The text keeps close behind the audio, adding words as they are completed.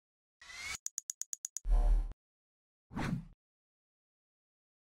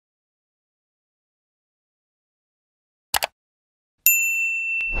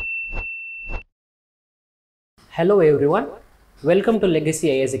Hello everyone, welcome to Legacy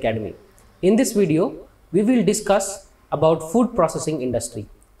IAS Academy. In this video, we will discuss about food processing industry.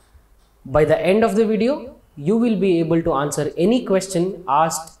 By the end of the video, you will be able to answer any question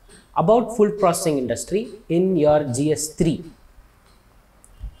asked about food processing industry in your GS3.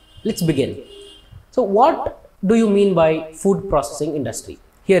 Let's begin. So what do you mean by food processing industry?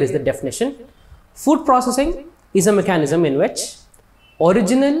 Here is the definition. Food processing is a mechanism in which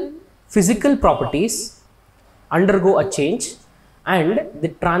original physical properties undergo a change and the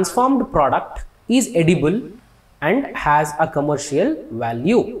transformed product is edible and has a commercial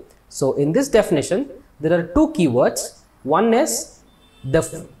value. So in this definition, there are two keywords. One is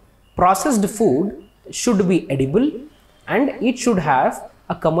the processed food should be edible and it should have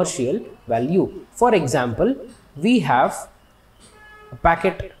a commercial value. For example, we have a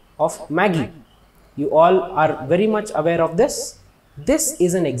packet of Maggi. You all are very much aware of this. This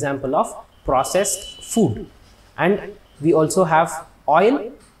is an example of processed food. And we also have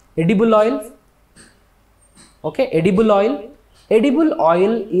oil, edible oil. Okay, edible oil. Edible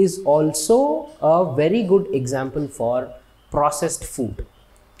oil is also a very good example for processed food.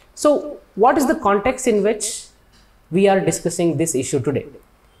 So what is the context in which we are discussing this issue today?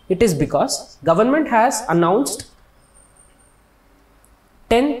 It is because government has announced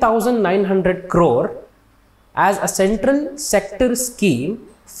 10,900 crore as a central sector scheme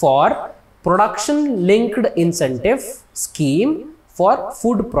for production linked incentive scheme for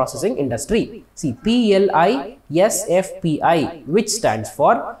food processing industry. See, PLISFPI, which stands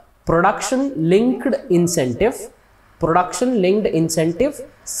for production linked incentive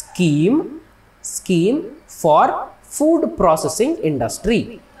scheme for food processing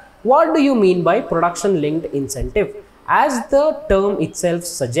industry. What do you mean by production linked incentive? As the term itself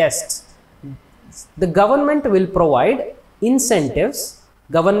suggests, the government will provide incentives.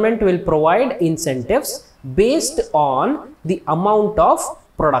 Government will provide incentives based on the amount of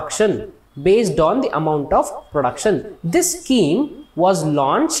production. Based on the amount of production. This scheme was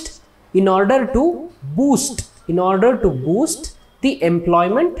launched in order to boost the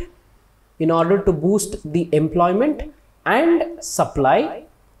employment, and supply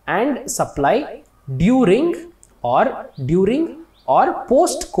during or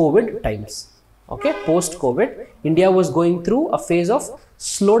post-COVID times. Okay, post-COVID, India was going through a phase of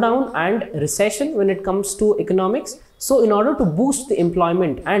slowdown and recession when it comes to economics. So in order to boost the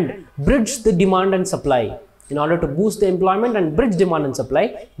employment and bridge the demand and supply,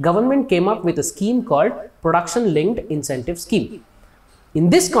 government came up with a scheme called production linked incentive scheme. In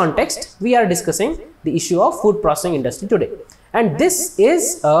this context, we are discussing the issue of food processing industry today. And this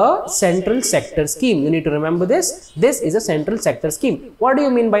is a central sector scheme. You need to remember this. This is a central sector scheme. What do you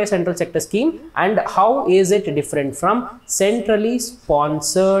mean by a central sector scheme? And how is it different from centrally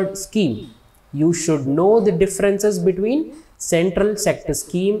sponsored scheme? You should know the differences between central sector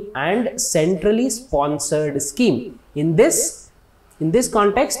scheme and centrally sponsored scheme. In this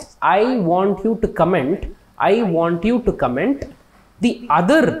context, I want you to comment the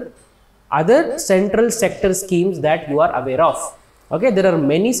other central sector schemes that you are aware of. Okay, there are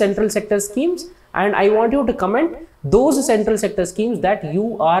many central sector schemes and I want you to comment those central sector schemes that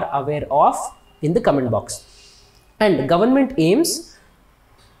you are aware of in the comment box. And government aims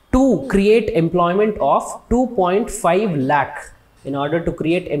to create employment of 2.5 lakh. In order to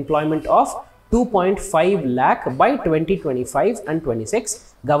create employment of 2.5 lakh by 2025 and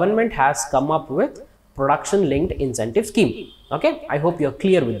 26, government has come up with production linked incentive scheme. Okay, I hope you're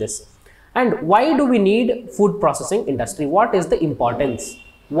clear with this. And why do we need food processing industry? What is the importance?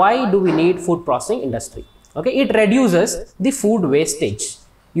 Why do we need food processing industry? Okay, it reduces the food wastage.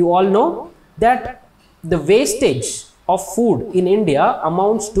 You all know that the wastage of food in India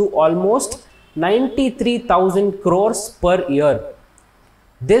amounts to almost 93,000 crores per year.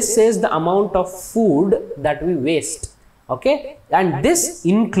 This is the amount of food that we waste. Okay, and this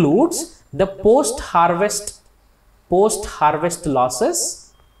includes the post-harvest losses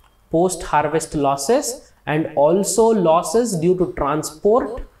and also losses due to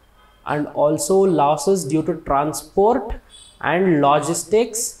transport and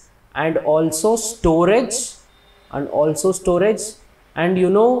logistics and also storage and you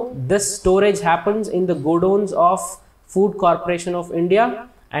know this storage happens in the godowns of Food Corporation of India,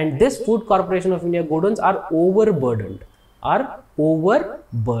 and this Food Corporation of India godowns are overburdened.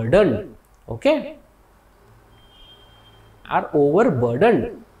 Okay, are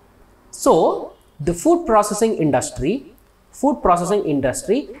overburdened. So the food processing industry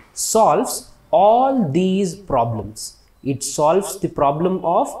solves all these problems. It solves the problem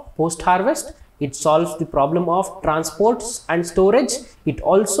of post-harvest, it solves the problem of transports and storage, it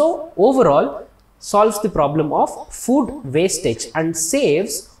also overall solves the problem of food wastage and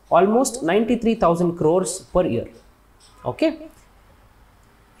saves almost 93,000 crores per year. Okay.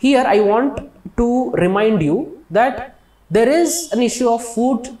 Here I want to remind you that there is an issue of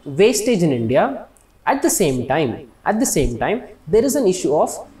food wastage in India. At the same time, there is an issue of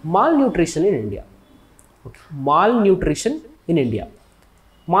malnutrition in India. Okay. Malnutrition in India.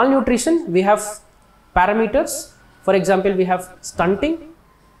 Malnutrition, we have parameters. For example, we have stunting,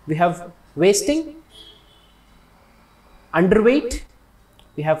 we have wasting, underweight,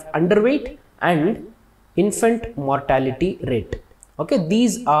 and infant mortality rate. Okay,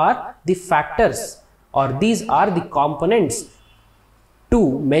 these are the factors, or these are the components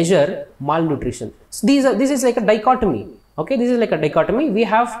to measure malnutrition. So this is like a dichotomy. Okay, this is like a dichotomy. We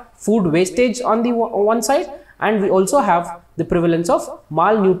have food wastage on the one side, and we also have the prevalence of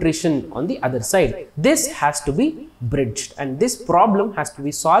malnutrition on the other side. This has to be bridged, and this problem has to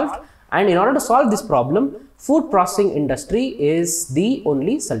be solved. And in order to solve this problem, food processing industry is the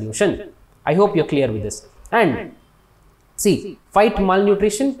only solution. I hope you're clear with this. And see, fight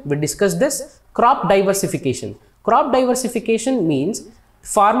malnutrition, we discussed this. Crop diversification. Crop diversification means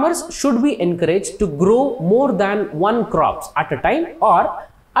farmers should be encouraged to grow more than one crops at a time or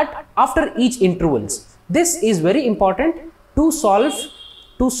after each intervals. This is very important to solve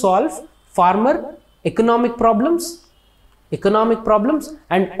farmer economic problems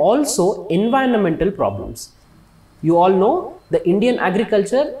and also environmental problems. You all know the Indian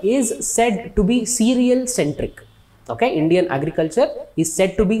agriculture is said to be cereal centric. Okay, Indian agriculture is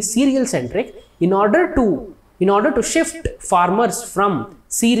said to be cereal centric. In order to shift farmers from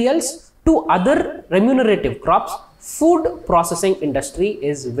cereals to other remunerative crops, food processing industry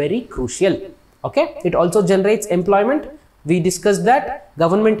is very crucial. Okay, it also generates employment. We discussed that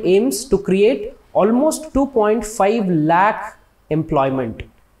government aims to create almost 2.5 lakh employment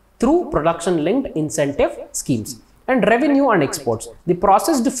through production linked incentive schemes. And revenue and exports. The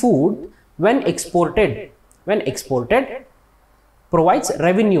processed food when exported provides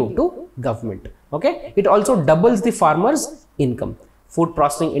revenue to government. Okay, it also doubles the farmers' income. Food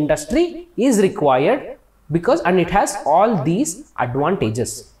processing industry is required and it has all these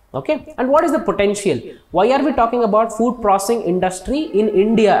advantages. Okay, and what is the potential? Why are we talking about food processing industry in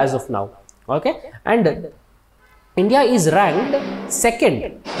India as of now? Okay, and India is ranked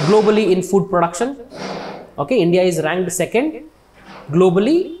second globally in food production. Okay, India is ranked second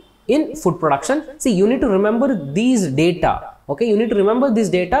globally in food production. See, you need to remember these data. Okay, you need to remember this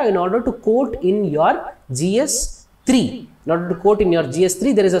data in order to quote in your GS3. In order to quote in your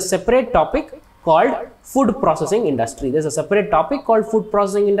GS3, there is a separate topic called food processing industry. There is a separate topic called food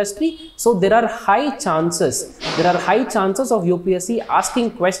processing industry. So there are high chances of UPSC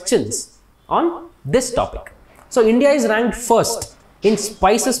asking questions on this topic. So India is ranked first in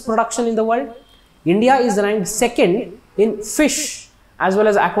spices production in the world. India is ranked second in fish as well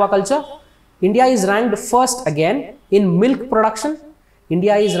as aquaculture. India is ranked first again in milk production.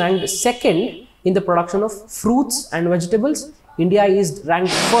 India is ranked second in the production of fruits and vegetables. India is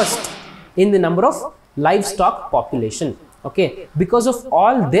ranked first in the number of livestock population. Okay, because of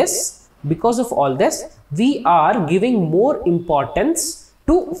all this, we are giving more importance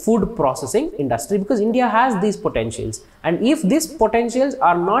to food processing industry because India has these potentials. And if these potentials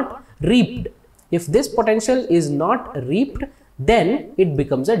are not reaped, then it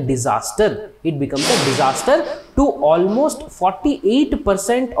becomes a disaster. It becomes a disaster to almost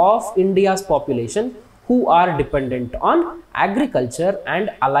 48% of India's population who are dependent on agriculture and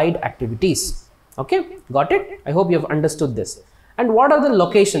allied activities. Okay, got it? I hope you have understood this. And what are the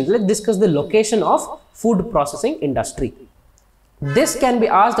locations? Let's discuss the location of food processing industry. This can be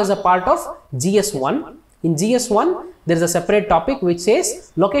asked as a part of GS1. In GS1, there is a separate topic which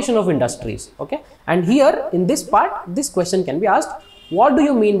says location of industries. Okay, and here in this part, this question can be asked: what do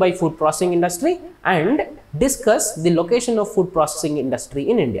you mean by food processing industry? And discuss the location of food processing industry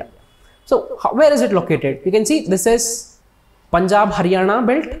in India. So where is it located? You can see this is Punjab Haryana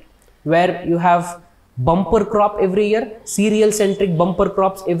belt, where you have bumper crop every year, cereal centric bumper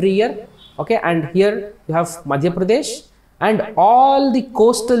crops every year. Okay, and here you have Madhya Pradesh and all the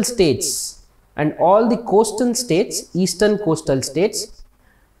coastal states. And all the coastal states, eastern coastal states,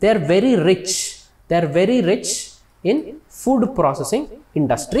 they are very rich. They are very rich in food processing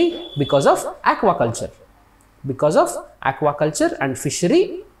industry because of aquaculture. Because of aquaculture and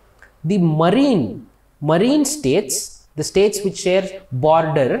fishery, the marine states, the states which share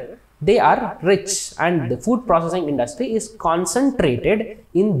border, they are rich, and the food processing industry is concentrated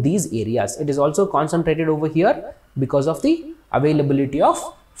in these areas. It is also concentrated over here because of the availability of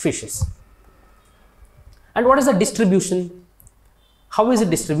fishes. And what is the distribution? How is it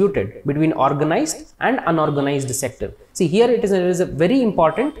distributed between organized and unorganized sector? See, here it is a very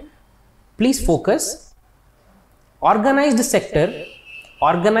important, please focus. Organized sector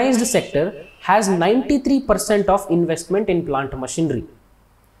has 93% of investment in plant machinery.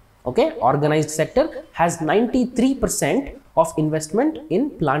 Okay, organized sector has 93% of investment in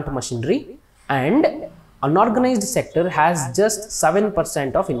plant machinery, and unorganized sector has just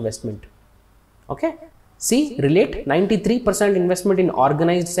 7% of investment. Okay, see, relate, 93% investment in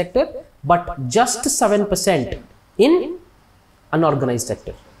organized sector, but just 7% in unorganized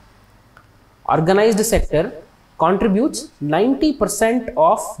sector. Organized sector contributes 90%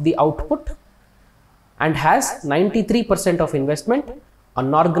 of the output and has 93% of investment.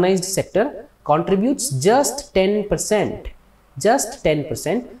 Unorganized sector contributes just 10%,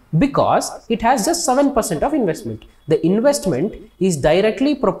 because it has just 7% of investment. The investment is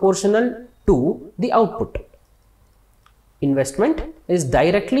directly proportional to the output. Investment is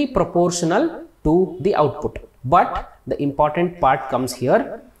directly proportional to the output. But the important part comes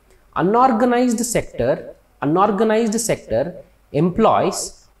here. Unorganized sector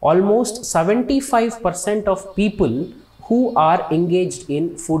employs almost 75% of people who are engaged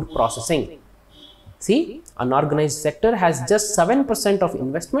in food processing. See, unorganized sector has just 7% of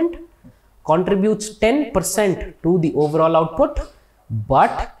investment, contributes 10% to the overall output,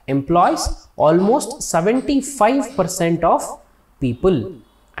 but employs almost 75% of people.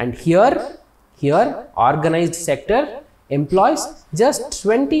 And here organized sector employs just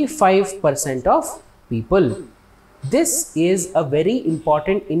 25% of people. This is a very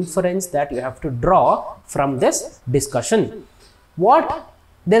important inference that you have to draw from this discussion.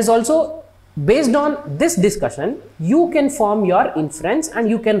 There's also, based on this discussion, you can form your inference and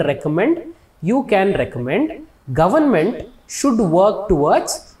you can recommend government should work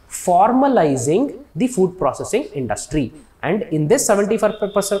towards formalizing the food processing industry. And in this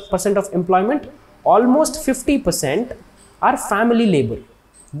 75% of employment, almost 50% are family labor.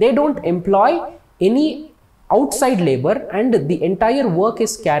 They don't employ any outside labor, and the entire work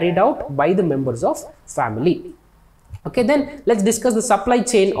is carried out by the members of family. Okay, then let's discuss the supply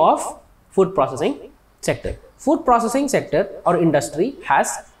chain of food processing sector. Food processing sector or industry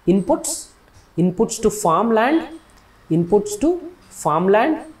has inputs to farmland,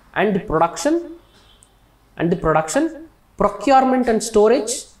 and the production, procurement and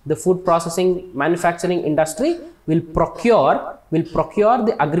storage. The food processing manufacturing industry will procure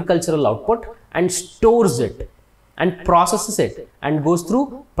the agricultural output and stores it and processes it and goes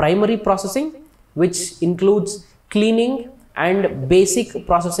through primary processing, which includes cleaning and basic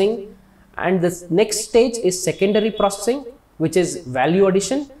processing, and the next stage is secondary processing, which is value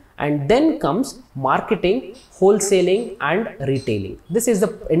addition, and then comes marketing, wholesaling and retailing. This is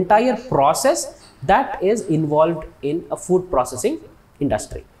the entire process that is involved in a food processing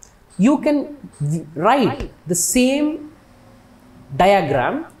industry. You can write the same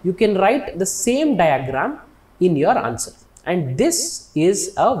diagram, in your answer, and this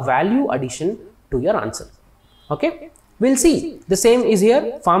is a value addition to your answer. Okay, we'll see the same is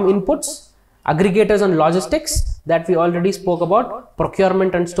here. Farm inputs, aggregators and logistics, that we already spoke about.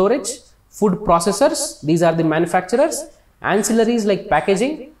 Procurement and storage, food processors, these are the manufacturers. Ancillaries like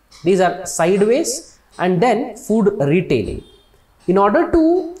packaging, these are sideways, and then food retailing. In order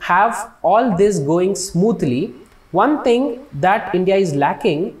to have all this going smoothly, one thing that India is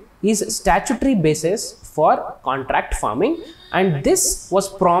lacking is statutory basis for contract farming, and this was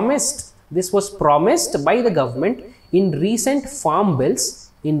promised by the government in recent farm bills.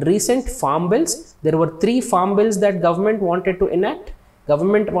 There were 3 farm bills that government wanted to enact,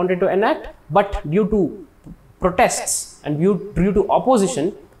 but due to protests and due to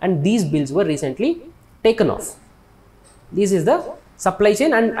opposition, and these bills were recently taken off. This is the supply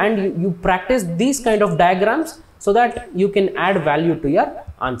chain, and you practice these kind of diagrams so that you can add value to your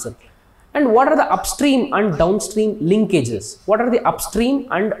answer. And what are the upstream and downstream linkages?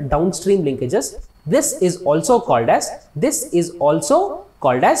 This is also called as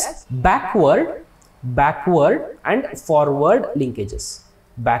backward and forward linkages.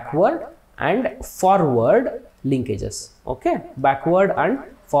 Okay, backward and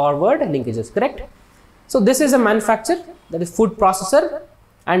forward linkages, correct? So this is a manufacturer, that is food processor,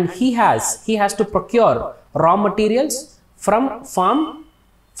 and he has to procure raw materials from farmer,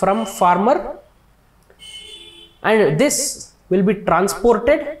 and this will be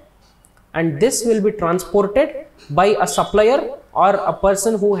transported by a supplier or a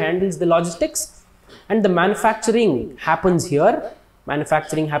person who handles the logistics, and the manufacturing happens here,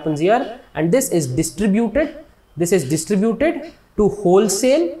 and this is distributed to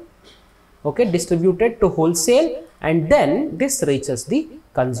wholesale okay, distributed to wholesale, and then this reaches the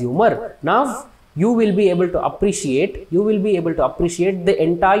consumer. Now you will be able to appreciate the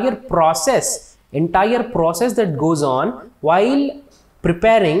entire process that goes on while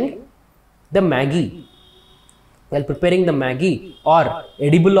preparing the Maggi, or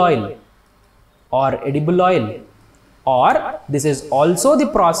edible oil, or this is also the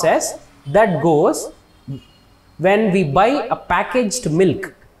process that goes when we buy a packaged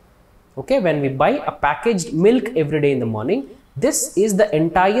milk. Okay, when we buy a packaged milk every day in the morning, this is the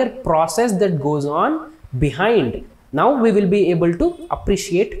entire process that goes on behind. Now we will be able to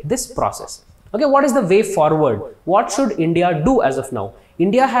appreciate this process. Okay, what is the way forward? What should India do as of now?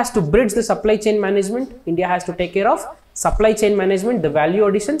 India has to bridge the supply chain management. India has to take care of supply chain management, the value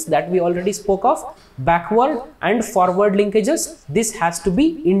additions that we already spoke of, backward and forward linkages. This has to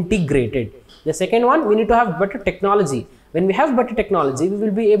be integrated. The second one, we need to have better technology. When we have better technology, we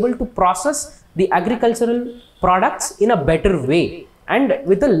will be able to process the agricultural products in a better way and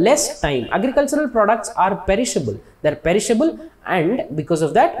with a less time. Agricultural products are perishable. They're perishable, and because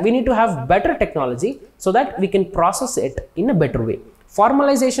of that, we need to have better technology so that we can process it in a better way.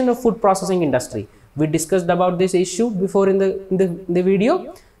 Formalization of food processing industry. We discussed about this issue before in the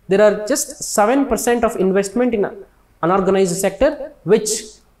video. There are just 7% of investment in unorganized sector, which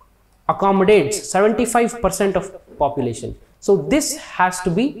accommodates 75% of population. So this has to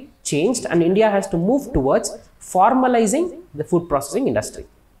be changed, and India has to move towards formalizing the food processing industry.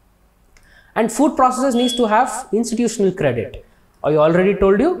 And food processors needs to have institutional credit. I already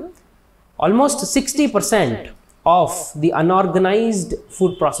told you, almost 60% of the unorganized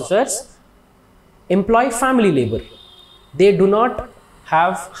food processors employ family labor. They do not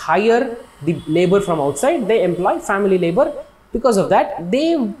hire the labor from outside, they employ family labor. Because of that,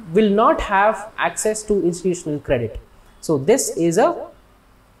 they will not have access to institutional credit. So this is a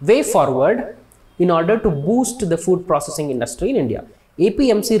way forward in order to boost the food processing industry in India.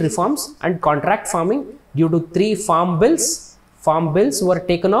 APMC reforms and contract farming, due to 3 farm bills were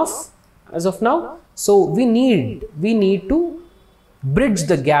taken off as of now. So we need to bridge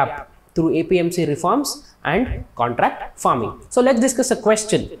the gap through APMC reforms and contract farming. So let's discuss a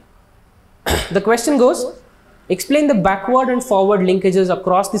question. The question goes, explain the backward and forward linkages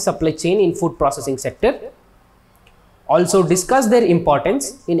across the supply chain in food processing sector. Also discuss their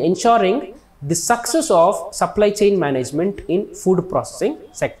importance in ensuring the success of supply chain management in food processing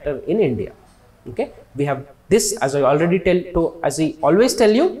sector in India. Okay, we have this, as I always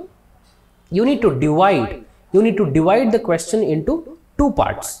tell you, you need to divide the question into 2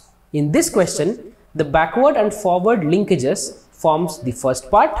 parts. In this question, the backward and forward linkages forms the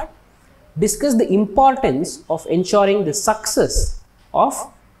first part. Discuss the importance of ensuring the success of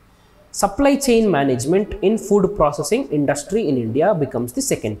supply chain management in food processing industry in India becomes the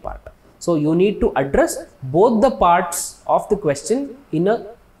second part. So you need to address both the parts of the question in an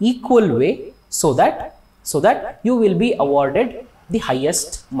equal way so that you will be awarded the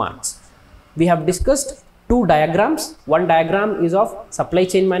highest marks. We have discussed 2 diagrams. One diagram is of supply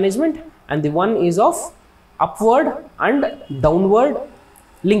chain management and the one is of upward and downward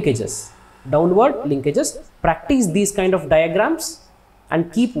linkages. Practice these kind of diagrams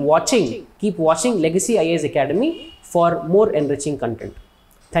and keep watching Legacy IAS Academy for more enriching content.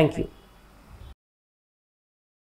 Thank you.